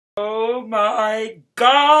Oh my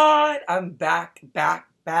god! I'm back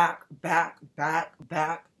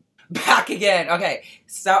again. Okay,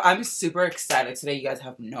 so I'm super excited today. You guys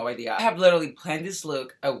have no idea. I have literally planned this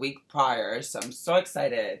look a week prior, so I'm so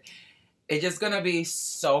excited. It's just gonna be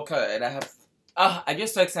so good. I'm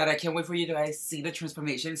just so excited. I can't wait for you guys to see the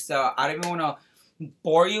transformation. So I don't even want to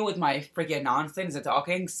bore you with my freaking nonsense and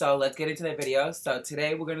talking. So let's get into the video. So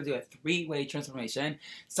today we're gonna do a three-way transformation.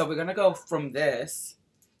 So we're gonna go from this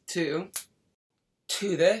to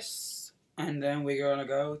this, and then we're gonna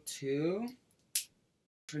go to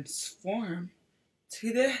transform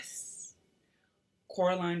to this.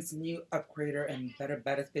 Coraline's new upgrader and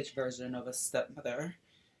baddest bitch version of a stepmother.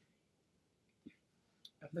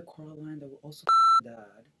 Of the Coraline that will also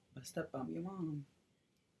dad, but step your mom.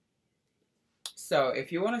 So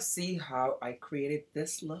if you want to see how I created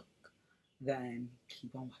this look, then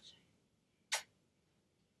keep on watching.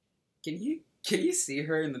 Can you see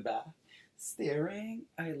her in the back staring?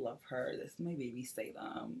 I love her. This is my baby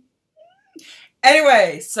Salem.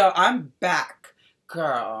 Anyway, so I'm back,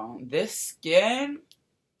 girl. This skin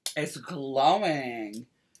is glowing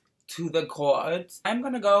to the gods. I'm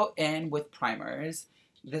gonna go in with primers.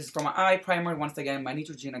 This is for my eye primer, once again, my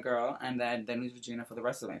Neutrogena girl, and then the Neutrogena for the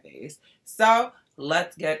rest of my face. So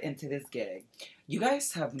let's get into this gig. You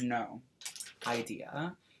guys have no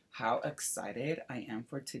idea how excited I am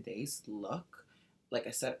for today's look. Like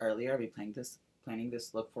I said earlier, I'll be planning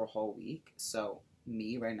this look for a whole week. So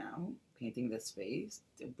me right now, painting this face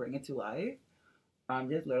to bring it to life, I'm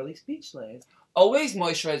just literally speechless. Always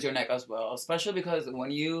moisturize your neck as well, especially because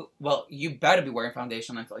when you better be wearing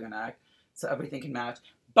foundation until your neck so everything can match.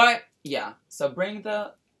 But yeah, so bring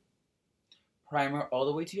the primer all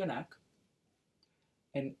the way to your neck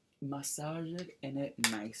and massage it in it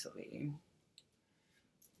nicely.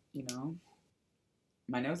 You know,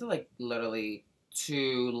 my nails are like literally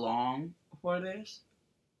too long for this.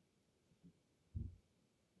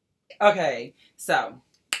 Okay, so,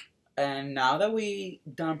 and now that we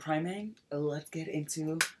done priming, let's get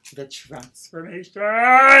into the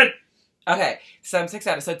transformation. Okay, so I'm so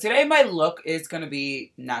excited. So today my look is going to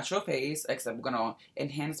be natural face, except we're going to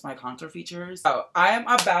enhance my contour features. So I am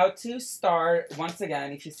about to start, once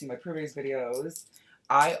again, if you see my previous videos,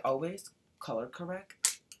 I always color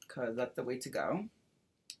correct, because that's the way to go.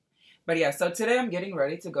 But yeah, so today I'm getting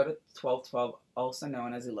ready to go to 12/12, also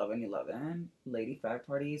known as 11/11, Lady Fag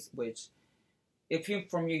parties, which if you're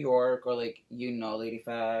from New York or like you know Lady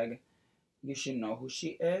Fag, you should know who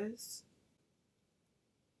she is.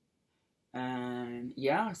 And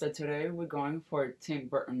yeah, so today we're going for Tim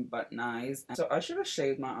Burton button eyes. So I should have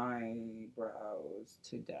shaved my eyebrows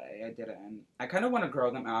today. I didn't. I kind of want to grow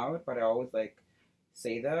them out, but I always like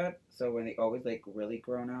say that. So when they always like really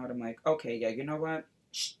grown out, I'm like, okay, yeah, you know what?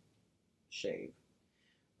 Shave.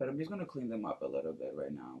 But I'm just going to clean them up a little bit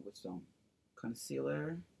right now with some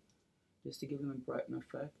concealer just to give them a brighten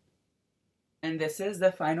effect. And this is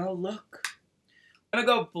the final look. I'm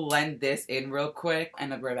going to go blend this in real quick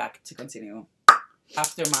and I'll be right back to continue.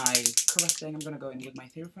 After my correcting, I'm going to go in with my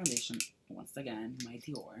favorite foundation once again, my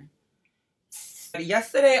Dior.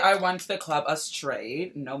 Yesterday I went to the club a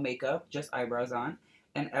straight, no makeup, just eyebrows on.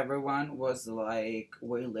 And everyone was like,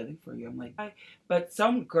 we're living for you. I'm like, hi. But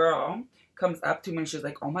some girl comes up to me and she's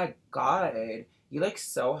like, oh my god, you look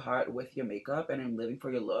so hot with your makeup and I'm living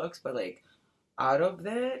for your looks. But like, out of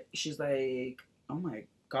that, she's like, oh my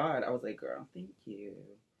god. I was like, girl, thank you.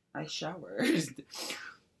 I showered.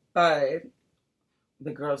 But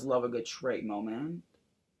the girls love a good trait moment.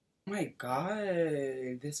 Oh my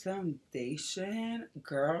god, this foundation,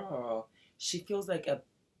 girl, she feels like a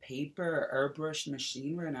paper airbrush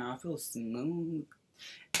machine right now. I feel smooth.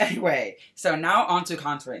 Anyway, so now on to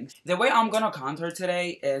contouring. The way I'm gonna contour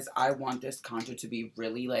today is I want this contour to be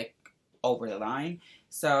really like over the line.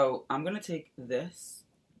 So I'm gonna take this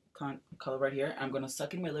color right here. I'm gonna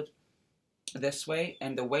suck in my lips this way,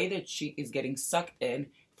 and the way the cheek is getting sucked in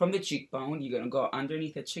from the cheekbone, you're gonna go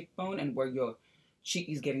underneath the cheekbone and where your cheek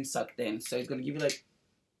is getting sucked in. So it's gonna give you like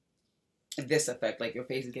this effect, like your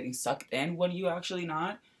face is getting sucked in when you actually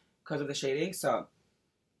not, because of the shading. So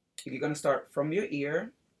you're gonna start from your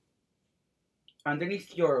ear,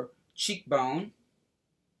 underneath your cheekbone,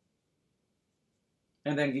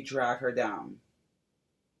 and then you drag her down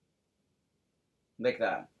like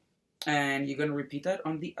that. And you're gonna repeat that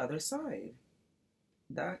on the other side.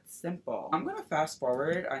 That's simple. I'm gonna fast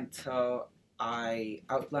forward until I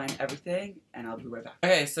outline everything and I'll be right back.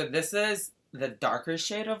 Okay, so this is the darker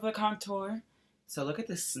shade of the contour. So look at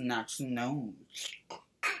this snatched nose.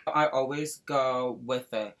 I always go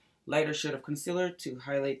with a lighter shade of concealer to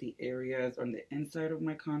highlight the areas on the inside of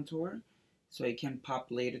my contour. so you can pop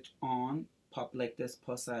later on. Pop like this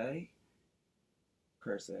pussy.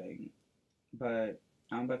 Cursing. But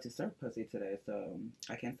I'm about to serve pussy today, so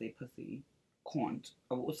I can't say pussy. Cunt.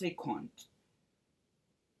 I will say cunt.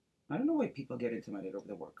 I don't know why people get intimidated over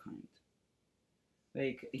the word cunt.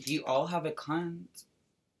 Like, you all have a cunt,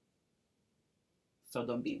 so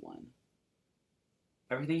don't be one.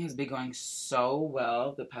 Everything has been going so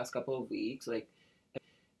well the past couple of weeks. Like,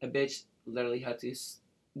 a bitch literally had to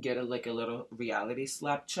get like a little reality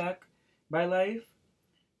slap check by life.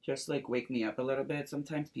 Just like wake me up a little bit.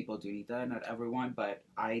 Sometimes people do need that, not everyone, but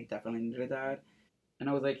I definitely needed that. And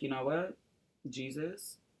I was like, you know what?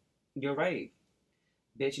 Jesus, you're right.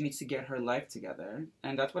 Bitch needs to get her life together.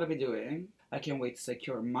 And that's what I've been doing. I can't wait to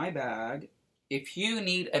secure my bag. If you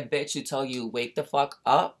need a bitch to tell you, wake the fuck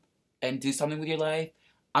up and do something with your life,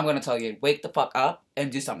 I'm going to tell you, wake the fuck up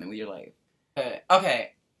and do something with your life.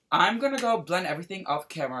 Okay, I'm going to go blend everything off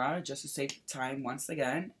camera just to save time once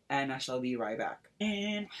again. And I shall be right back.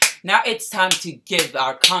 And now it's time to give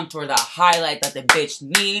our contour the highlight that the bitch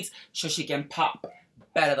needs so she can pop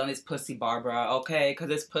better than this pussy Barbara, okay? Because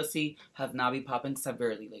this pussy has not been popping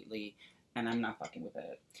severely lately, and I'm not fucking with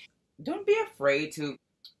it. Don't be afraid to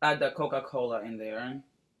add the Coca-Cola in there.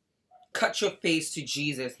 Cut your face to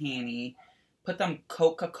Jesus, honey. Put them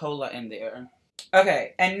Coca-Cola in there.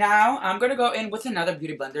 Okay, and now I'm going to go in with another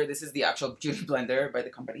beauty blender. This is the actual beauty blender by the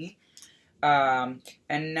company. And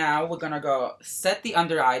now we're going to go set the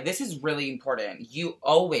under eye. This is really important. You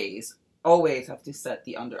always have to set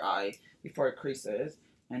the under eye before it creases.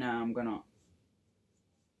 And now I'm gonna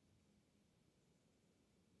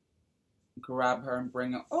grab her and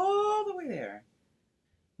bring her all the way there.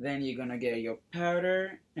 Then you're gonna get your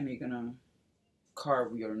powder and you're gonna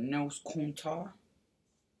carve your nose contour.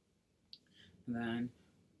 And then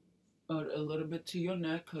add a little bit to your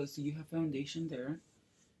neck because you have foundation there.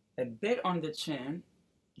 A bit on the chin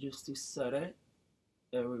just to set it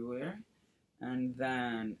everywhere. And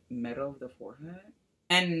then middle of the forehead.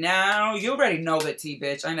 And now, you already know the tea,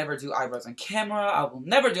 bitch. I never do eyebrows on camera. I will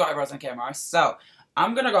never do eyebrows on camera. So,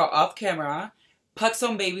 I'm going to go off camera, put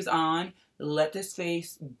some babies on, let this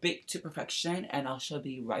face bake to perfection, and I shall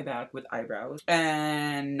be right back with eyebrows.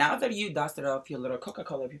 And now that you dusted off your little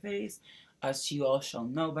Coca-Cola of your face, as you all shall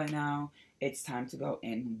know by now, it's time to go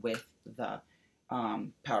in with the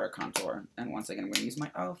powder contour. And once again, I'm going to use my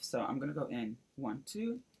e.l.f. So, I'm going to go in 1,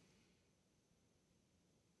 2.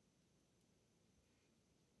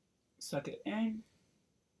 Suck it in.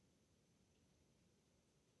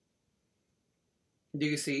 Do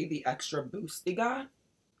you see the extra boost it got?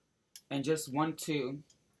 And just 1, 2.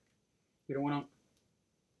 You don't want to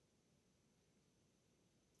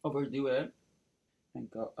overdo it. And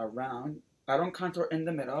go around. I don't contour in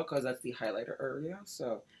the middle because that's the highlighter area.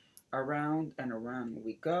 So around and around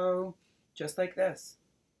we go. Just like this.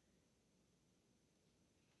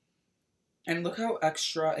 And look how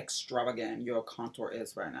extravagant your contour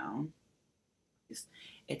is right now.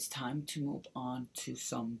 It's time to move on to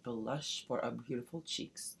some blush for our beautiful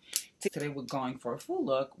cheeks. Today we're going for a full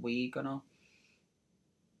look. We're gonna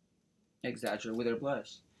exaggerate with our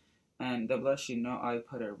blush. And the blush, you know, I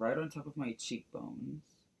put it right on top of my cheekbones.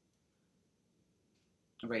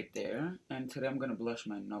 Right there. And today I'm gonna blush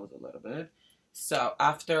my nose a little bit. So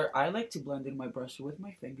after, I like to blend in my brush with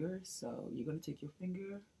my fingers. So you're gonna take your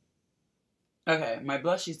finger. Okay, my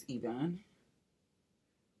blush is even.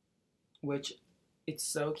 Which, it's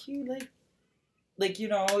so cute, like you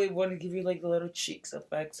know, it want to give you like the little cheeks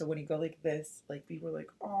effect. So when you go like this, like people are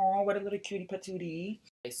like, oh, what a little cutie patootie.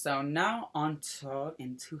 Okay, so now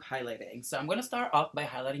into highlighting. So I'm gonna start off by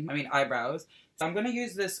highlighting, eyebrows. So I'm gonna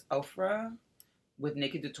use this Ofra with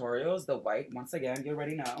Naked Tutorials, the white. Once again, you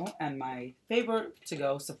already know, and my favorite to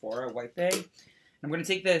go Sephora white thing. I'm gonna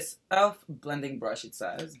take this e.l.f. blending brush, it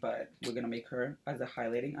says, but we're gonna make her as a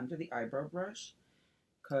highlighting under the eyebrow brush.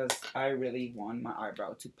 Because I really want my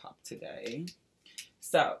eyebrow to pop today.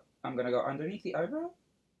 So, I'm going to go underneath the eyebrow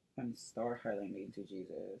and start highlighting to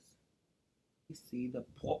Jesus. You see the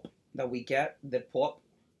pop that we get? The pop.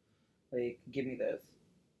 Like, give me this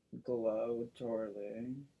glow,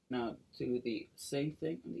 darling. Now, do the same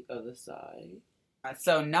thing on the other side.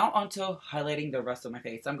 So, now onto highlighting the rest of my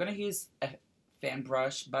face. I'm going to use a fan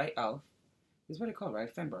brush by e.l.f. This is what it's called, right?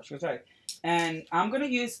 Fan brush. That's right. And I'm going to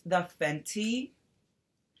use the Fenty...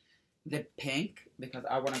 the pink, because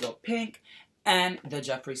I want to go pink, and the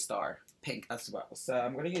Jeffree Star pink as well. So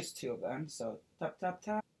I'm going to use 2 of them. So tap, tap,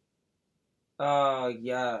 tap. Oh,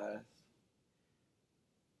 yes.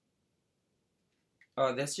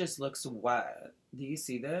 Oh, this just looks wet. Do you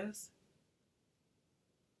see this?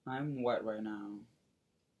 I'm wet right now.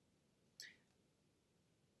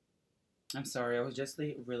 I'm sorry, I was just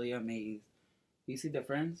like really amazed. You see the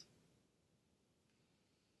difference?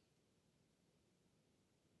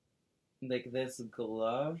 Like this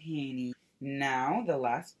glow, honey. Now, the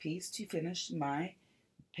last piece to finish my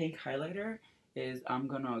pink highlighter is I'm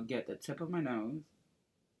gonna get the tip of my nose.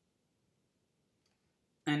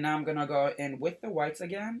 And now I'm gonna go in with the whites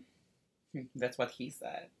again. That's what he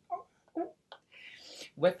said.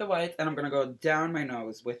 With the whites, and I'm gonna go down my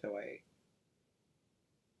nose with the white.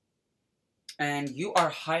 And you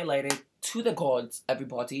are highlighted to the gods,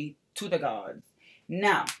 everybody. To the gods.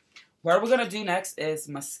 Now, what we're gonna do next is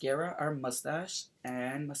mascara our mustache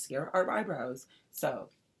and mascara our eyebrows. So,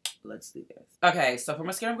 let's do this. Okay, so for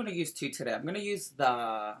mascara, I'm gonna use two today. I'm gonna use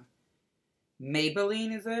the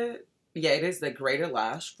Maybelline, is it? Yeah, it is the Greater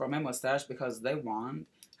Lash for my mustache because the wand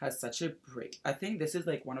has such a great... I think this is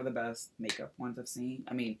like one of the best makeup ones I've seen.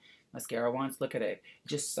 I mean, mascara ones. Look at it.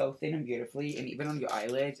 Just so thin and beautifully. And even on your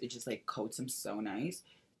eyelids, it just like coats them so nice.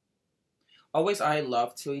 Always, I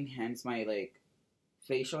love to enhance my like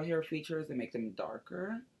facial hair features and make them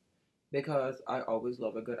darker because I always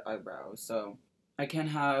love a good eyebrow. So I can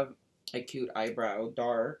have a cute eyebrow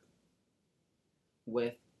dark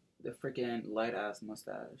with the freaking light ass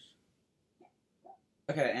mustache.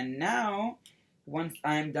 Okay, and now once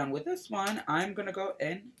I'm done with this one, I'm gonna go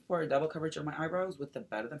in for a double coverage of my eyebrows with the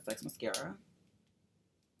Better Than Sex mascara.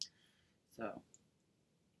 So,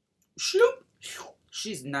 shoop,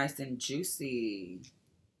 she's nice and juicy.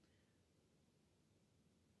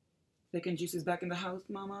 Thick and juicy's back in the house,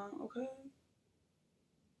 mama, okay?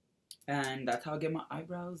 And that's how I get my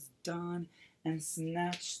eyebrows done and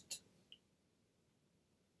snatched.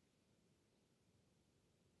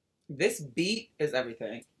 This beat is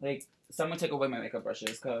everything. Like, someone take away my makeup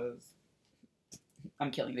brushes because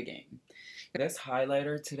I'm killing the game. This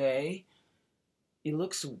highlighter today, it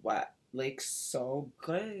looks wet. Like, so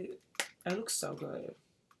good. It looks so good.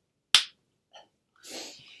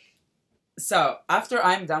 So, after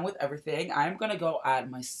I'm done with everything, I'm going to go add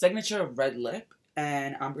my signature red lip.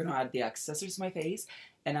 And I'm going to add the accessories to my face.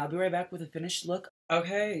 And I'll be right back with a finished look.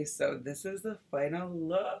 Okay, so this is the final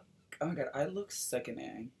look. Oh my god, I look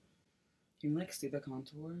sickening. Can you like see the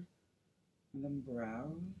contour? And then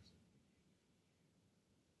brows.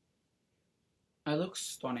 I look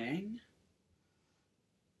stunning.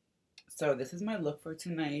 So this is my look for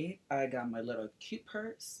tonight. I got my little cute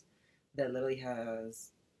purse that literally has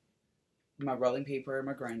my rolling paper,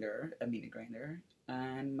 my grinder, a mini grinder,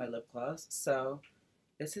 and my lip gloss. So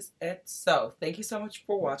this is it. So thank you so much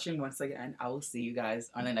for watching once again. I will see you guys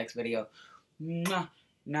on the next video. Mwah.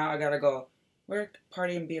 Now I gotta go work,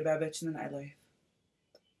 party, and be a bad bitch in the nightlife.